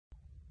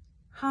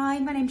Hi,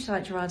 my name's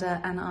Gerada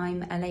and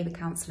I'm a Labour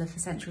councillor for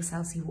Central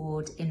Southsea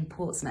Ward in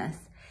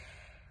Portsmouth.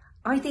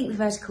 I think the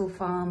vertical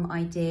farm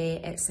idea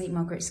at St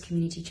Margaret's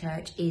Community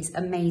Church is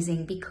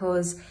amazing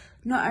because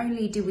not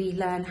only do we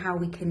learn how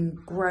we can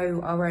grow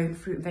our own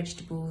fruit and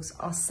vegetables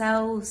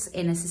ourselves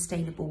in a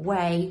sustainable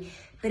way,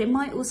 but it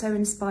might also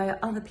inspire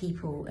other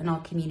people in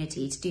our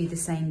community to do the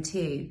same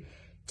too,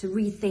 to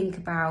rethink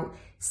about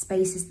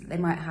spaces that they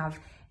might have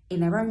in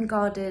their own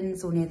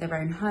gardens or near their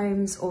own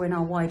homes or in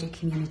our wider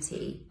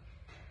community.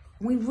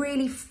 We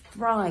really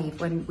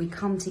thrive when we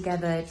come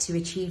together to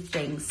achieve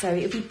things. So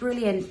it would be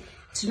brilliant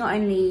to not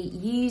only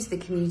use the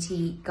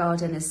community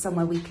garden as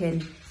somewhere we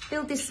can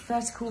build this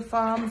vertical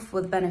farm for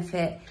the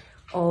benefit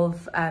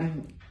of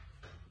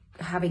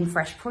having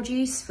fresh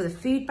produce for the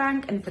food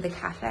bank and for the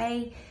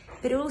cafe,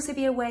 but it'll also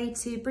be a way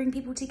to bring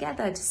people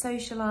together, to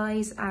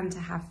socialise and to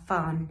have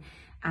fun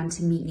and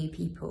to meet new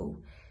people.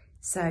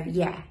 So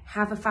yeah,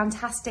 have a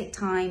fantastic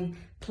time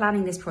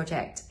planning this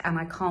project and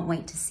I can't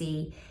wait to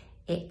see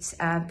it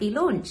be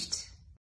launched.